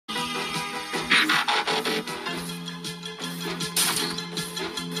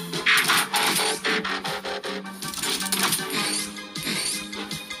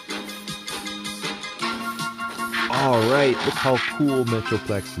right, look how cool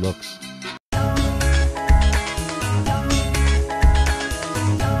Metroplex looks.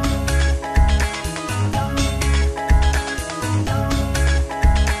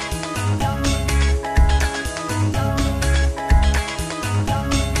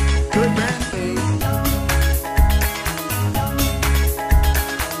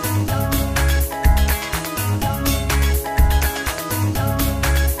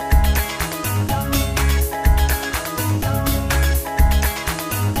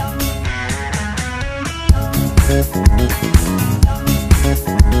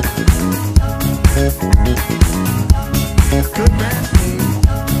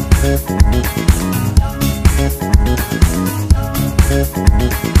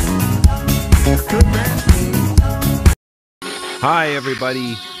 Hi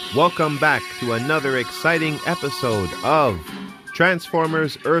everybody, welcome back to another exciting episode of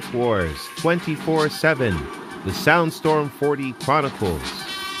Transformers Earth Wars 24/7, the Soundstorm40 Chronicles.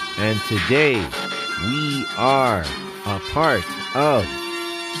 And today we are a part of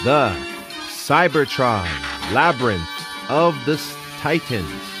the Cybertron Labyrinth of the Titans.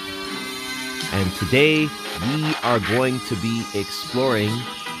 And today we are going to be exploring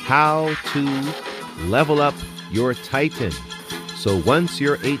how to level up your Titan. So once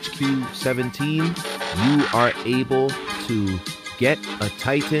you're HQ17, you are able to get a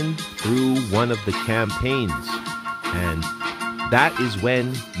Titan through one of the campaigns. And that is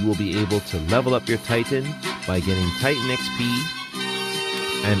when you will be able to level up your Titan by getting Titan XP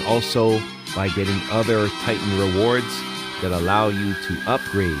and also by getting other Titan rewards that allow you to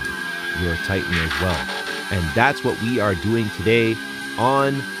upgrade your Titan as well. And that's what we are doing today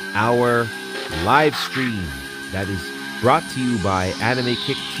on our live stream that is brought to you by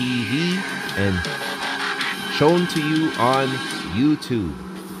AnimeKickTv and shown to you on YouTube.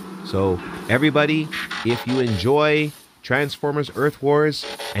 So everybody, if you enjoy Transformers Earth Wars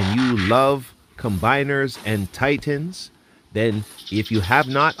and you love combiners and Titans, then if you have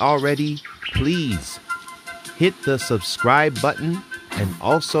not already, please hit the subscribe button and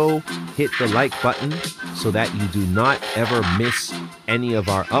also hit the like button so that you do not ever miss any of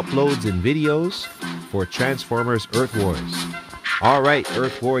our uploads and videos for Transformers Earth Wars. Alright,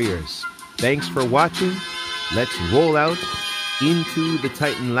 Earth Warriors, thanks for watching. Let's roll out into the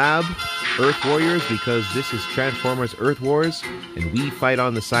Titan Lab, Earth Warriors, because this is Transformers Earth Wars, and we fight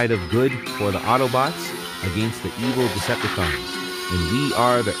on the side of good for the Autobots against the evil Decepticons. And we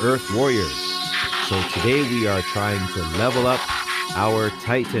are the Earth Warriors. So today we are trying to level up our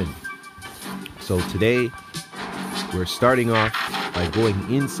Titan. So today we're starting off by going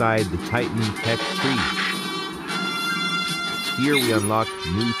inside the Titan Tech Tree. Here we unlock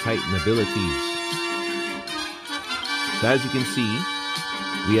new Titan abilities. So as you can see,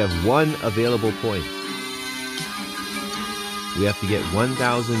 we have one available point. We have to get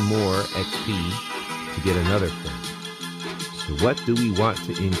 1,000 more XP to get another point. So what do we want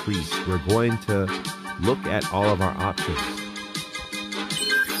to increase? We're going to look at all of our options.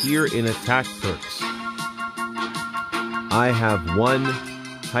 Here in attack perks, I have one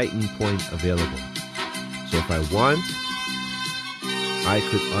Titan point available. So if I want, I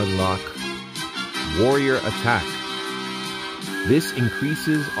could unlock Warrior Attack. This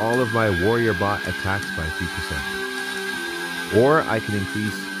increases all of my Warrior Bot attacks by 3%. Or I can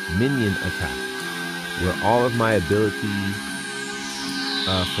increase Minion Attack, where all of my abilities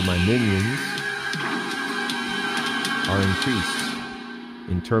for my minions are increased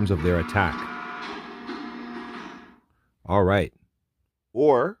in terms of their attack. Alright.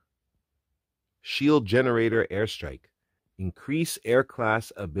 Or Shield Generator Airstrike. Increase air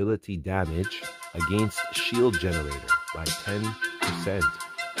class ability damage against Shield Generator by 10%.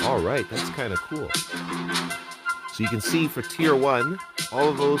 Alright, that's kind of cool. So you can see for Tier 1, all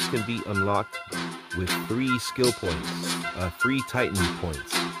of those can be unlocked with 3 skill points, 3 Titan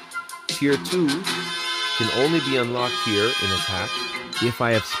points. Tier 2 can only be unlocked here in attack if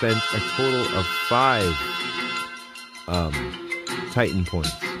I have spent a total of 5 Titan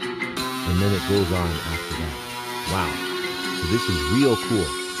points. And then it goes on after that. Wow. So this is real cool.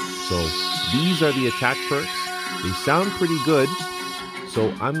 So these are the attack perks. They sound pretty good.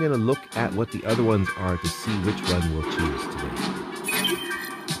 So I'm going to look at what the other ones are to see which one we'll choose today.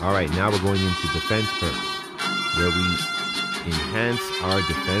 Alright, now we're going into defense perks, where we enhance our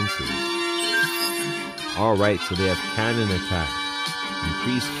defenses. Alright, so they have cannon attack.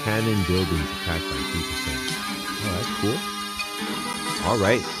 Increase cannon buildings attack by 3%. Oh, that's cool.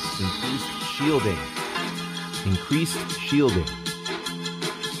 Alright, increased shielding. Increased shielding.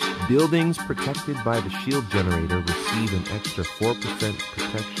 Buildings protected by the shield generator receive an extra 4%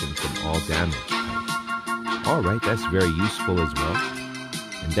 protection from all damage. All right, that's very useful as well.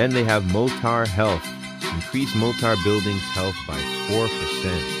 And then they have Motar Health. Increase Motar Buildings health by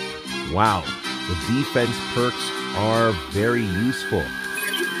 4%. Wow, the defense perks are very useful.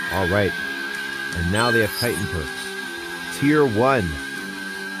 All right, and now they have Titan perks. Tier 1,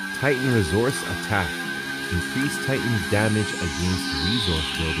 Titan Resource Attack. Increase Titan's damage against resource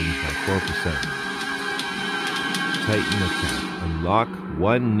buildings by 4%. Titan Attack. Unlock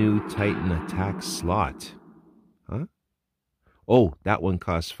 1 new Titan Attack slot. Huh? Oh, that one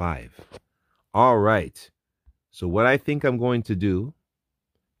costs 5. All right. So what I think I'm going to do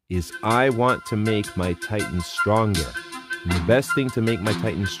is I want to make my Titan stronger. And the best thing to make my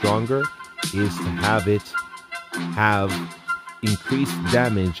Titan stronger is to have it have increased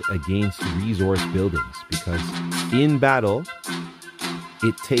damage against resource buildings, because in battle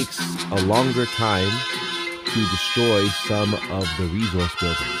it takes a longer time to destroy some of the resource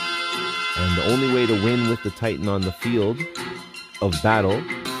buildings, and the only way to win with the Titan on the field of battle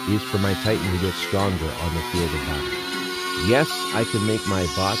is for my Titan to get stronger on the field of battle. Yes, I can make my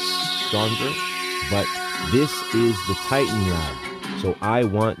bots stronger, but this is the Titan lab, so I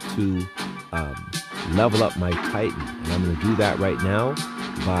want to level up my Titan, and I'm going to do that right now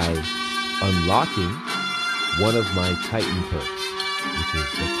by unlocking one of my Titan perks, which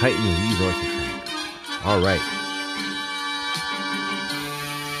is the Titan Resource Attack. All right,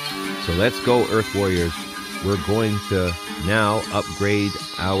 so let's go, Earth Warriors. We're going to now upgrade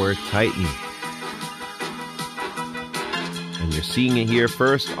our Titan, and you're seeing it here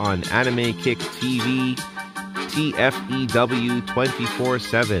first on AnimeKickTv, TFEW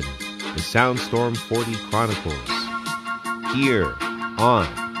 24/7. The Soundstorm40 Chronicles, here on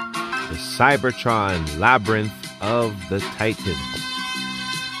the Cybertron Labyrinth of the Titans,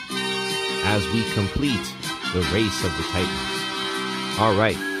 as we complete the race of the Titans. All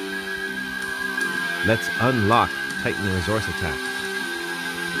right, let's unlock Titan Resource Attack.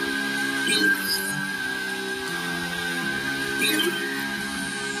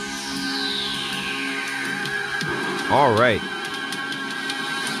 All right.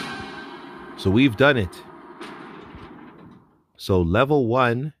 So we've done it. So level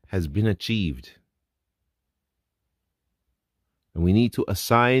 1 has been achieved. And we need to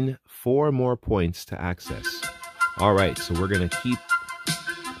assign 4 more points to access. All right, so we're going to keep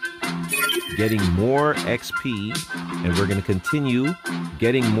getting more XP, and we're going to continue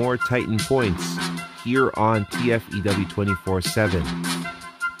getting more Titan points here on TFEW 24/7.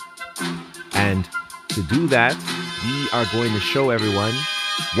 And to do that, we are going to show everyone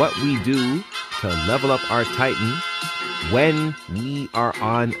what we do to level up our Titan when we are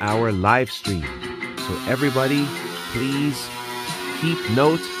on our live stream. So everybody, please keep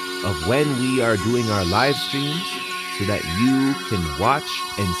note of when we are doing our live streams so that you can watch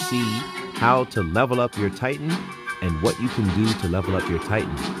and see how to level up your Titan and what you can do to level up your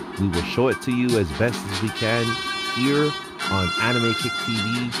Titan. We will show it to you as best as we can here on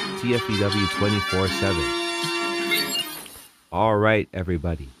AnimeKickTv, TFEW 24/7. All right,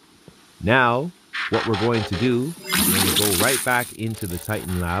 everybody. Now, what we're going to do, we're going to go right back into the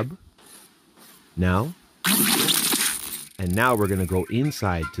Titan lab. Now. And now we're going to go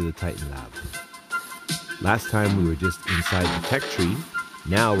inside to the Titan lab. Last time we were just inside the tech tree.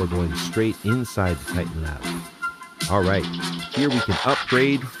 Now we're going straight inside the Titan lab. All right. Here we can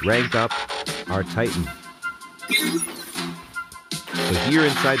upgrade, rank up our Titan. So here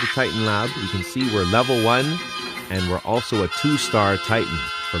inside the Titan lab, you can see we're level 1. And we're also a 2-star Titan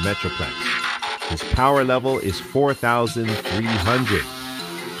for Metroplex. His power level is 4,300.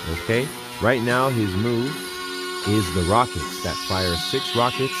 Okay? Right now, his move is the rockets that fire 6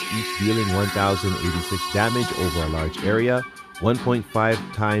 rockets, each dealing 1,086 damage over a large area, 1.5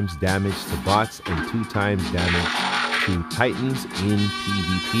 times damage to bots, and 2 times damage to Titans in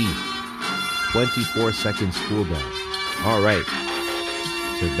PvP. 24 seconds cooldown. All right.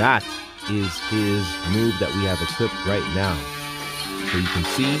 So that is his move that we have equipped right now. So you can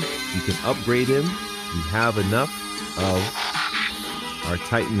see, you can upgrade him. We have enough of our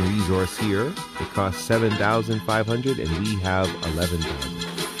Titan resource here. It costs 7,500 and we have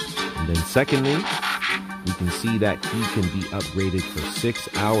 11,000. And then secondly, we can see that he can be upgraded for 6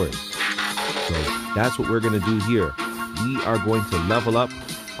 hours. So that's what we're going to do here. We are going to level up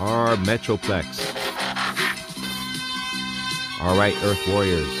our Metroplex. All right, Earth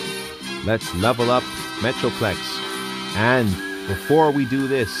Warriors. Let's level up Metroplex. And before we do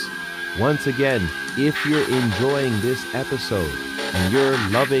this, once again, if you're enjoying this episode and you're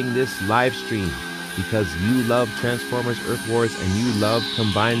loving this live stream because you love Transformers Earth Wars and you love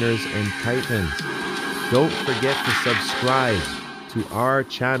Combiners and Titans, don't forget to subscribe to our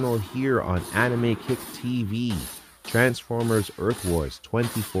channel here on AnimeKickTv, Transformers Earth Wars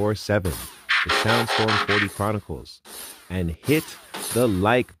 24/7, the Soundstorm40 Chronicles, and hit the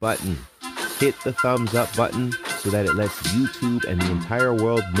like button. Hit the thumbs up button so that it lets YouTube and the entire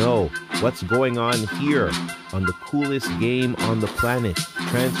world know what's going on here on the coolest game on the planet,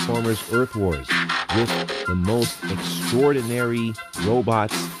 Transformers Earth Wars, with the most extraordinary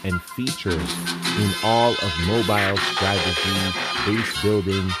robots and features in all of mobile strategy base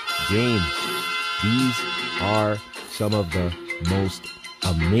building games. These are some of the most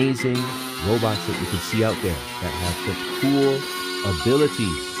amazing robots that you can see out there that have such cool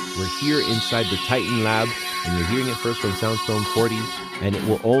abilities. We're here inside the Titan Lab, and you're hearing it first from Soundstorm40, and it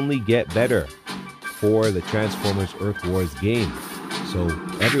will only get better for the Transformers Earth Wars game. So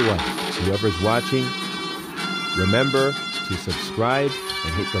everyone, whoever's watching, remember to subscribe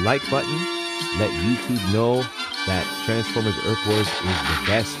and hit the like button. Let YouTube know that Transformers Earth Wars is the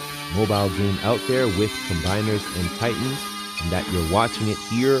best mobile game out there with combiners and Titans, and that you're watching it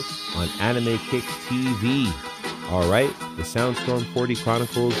here on AnimeKickTv. All right, the Soundstorm40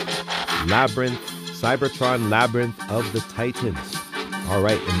 Chronicles Labyrinth, Cybertron Labyrinth of the Titans. All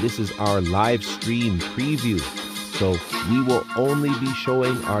right, and this is our live stream preview. So we will only be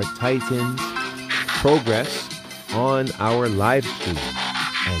showing our Titans progress on our live stream.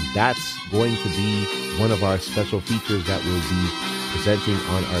 And that's going to be one of our special features that we'll be presenting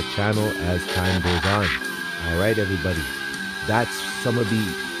on our channel as time goes on. All right, everybody. That's some of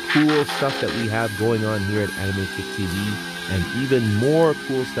the cool stuff that we have going on here at AnimeKickTv, and even more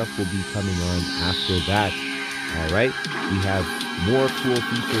cool stuff will be coming on after that. All right, we have more cool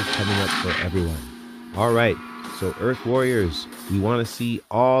features coming up for everyone. All right, so Earth Warriors, we want to see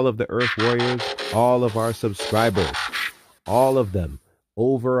all of the Earth Warriors, all of our subscribers, all of them,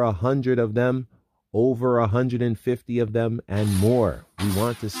 over 100 of them, over 150 of them, and more. We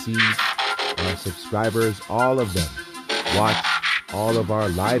want to see our subscribers, all of them, watch all of our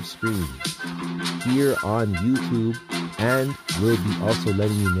live streams here on YouTube, and we'll be also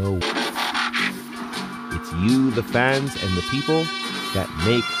letting you know it's you, the fans and the people, that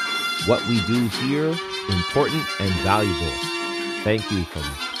make what we do here important and valuable. Thank you from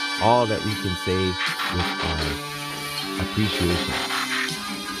all that we can say with our appreciation.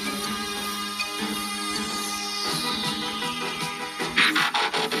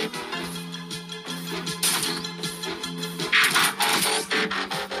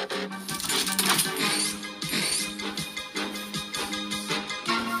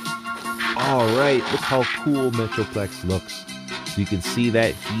 All right, look how cool Metroplex looks. So you can see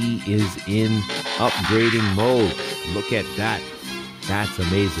that he is in upgrading mode. Look at that. That's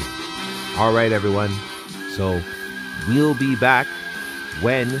amazing. All right, everyone. So we'll be back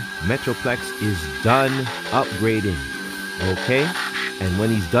when Metroplex is done upgrading. Okay? And when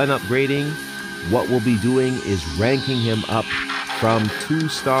he's done upgrading, what we'll be doing is ranking him up from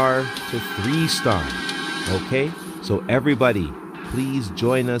 2-star to 3-star. Okay? So everybody, please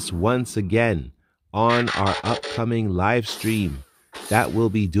join us once again on our upcoming live stream that we'll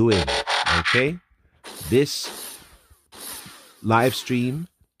be doing. Okay? This live stream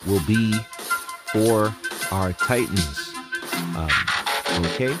will be for our Titans.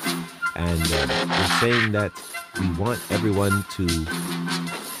 Okay? And we're saying that we want everyone to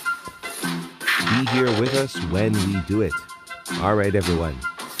be here with us when we do it. All right, everyone.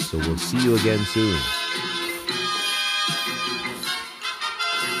 So we'll see you again soon.